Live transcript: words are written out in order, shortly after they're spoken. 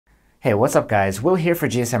Hey, what's up guys? Will here for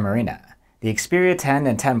GSM Arena. The Xperia 10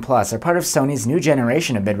 and 10 Plus are part of Sony's new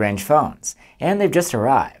generation of mid-range phones, and they've just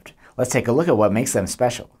arrived. Let's take a look at what makes them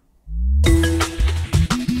special.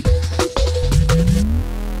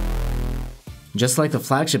 Just like the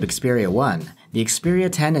flagship Xperia 1, the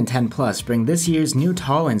Xperia 10 and 10 Plus bring this year's new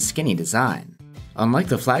tall and skinny design. Unlike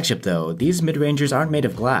the flagship though, these mid-rangers aren't made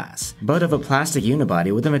of glass, but of a plastic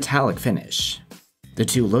unibody with a metallic finish. The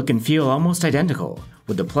two look and feel almost identical,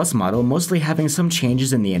 with the Plus model mostly having some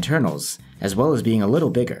changes in the internals, as well as being a little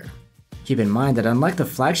bigger. Keep in mind that unlike the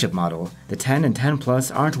flagship model, the 10 and 10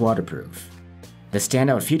 Plus aren't waterproof. The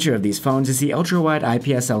standout feature of these phones is the ultra-wide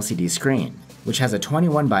IPS LCD screen, which has a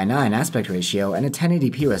 21:9 aspect ratio and a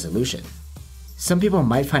 1080p resolution. Some people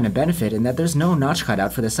might find a benefit in that there's no notch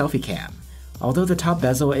cutout for the selfie cam, although the top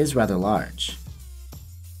bezel is rather large.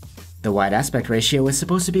 The wide aspect ratio is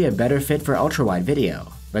supposed to be a better fit for ultra-wide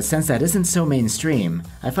video, but since that isn't so mainstream,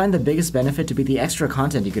 I find the biggest benefit to be the extra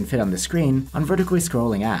content you can fit on the screen on vertically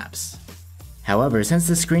scrolling apps. However, since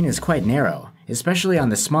the screen is quite narrow, especially on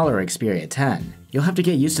the smaller Xperia 10, you'll have to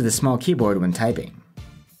get used to the small keyboard when typing.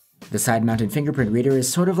 The side-mounted fingerprint reader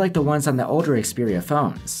is sort of like the ones on the older Xperia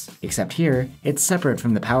phones, except here, it's separate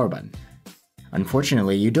from the power button.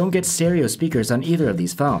 Unfortunately, you don't get stereo speakers on either of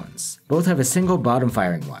these phones. Both have a single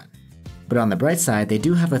bottom-firing one. But on the bright side, they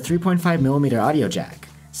do have a 3.5mm audio jack,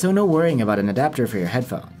 so no worrying about an adapter for your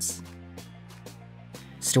headphones.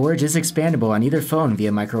 Storage is expandable on either phone via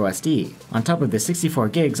microSD, on top of the 64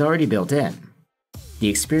 gigs already built in.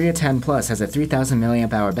 The Xperia 10 Plus has a 3000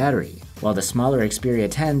 mAh battery, while the smaller Xperia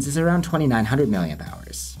 10s is around 2900 mAh.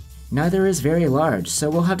 Neither is very large, so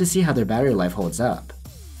we'll have to see how their battery life holds up.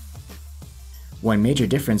 One major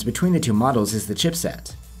difference between the two models is the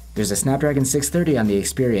chipset. There's a Snapdragon 630 on the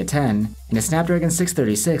Xperia 10 and a Snapdragon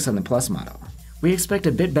 636 on the Plus model. We expect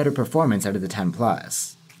a bit better performance out of the 10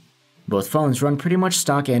 Plus. Both phones run pretty much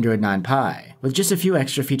stock Android 9 Pie, with just a few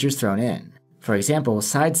extra features thrown in. For example,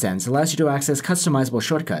 SideSense allows you to access customizable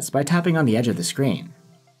shortcuts by tapping on the edge of the screen.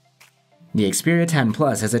 The Xperia 10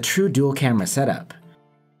 Plus has a true dual camera setup,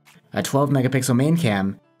 a 12-megapixel main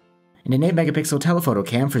cam, and an 8-megapixel telephoto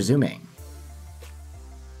cam for zooming.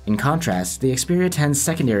 In contrast, the Xperia 10's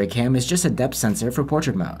secondary cam is just a depth sensor for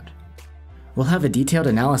portrait mode. We'll have a detailed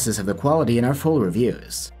analysis of the quality in our full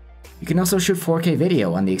reviews. You can also shoot 4K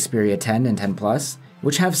video on the Xperia 10 and 10 Plus,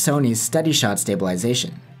 which have Sony's steady shot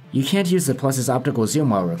stabilization. You can't use the Plus's optical zoom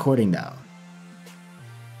while recording though.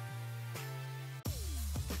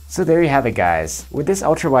 So there you have it guys. With this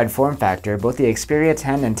ultra-wide form factor, both the Xperia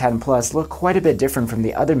 10 and 10 Plus look quite a bit different from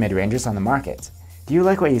the other mid-rangers on the market. Do you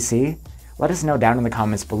like what you see? Let us know down in the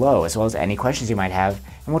comments below, as well as any questions you might have,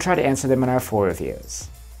 and we'll try to answer them in our full reviews.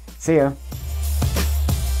 See ya!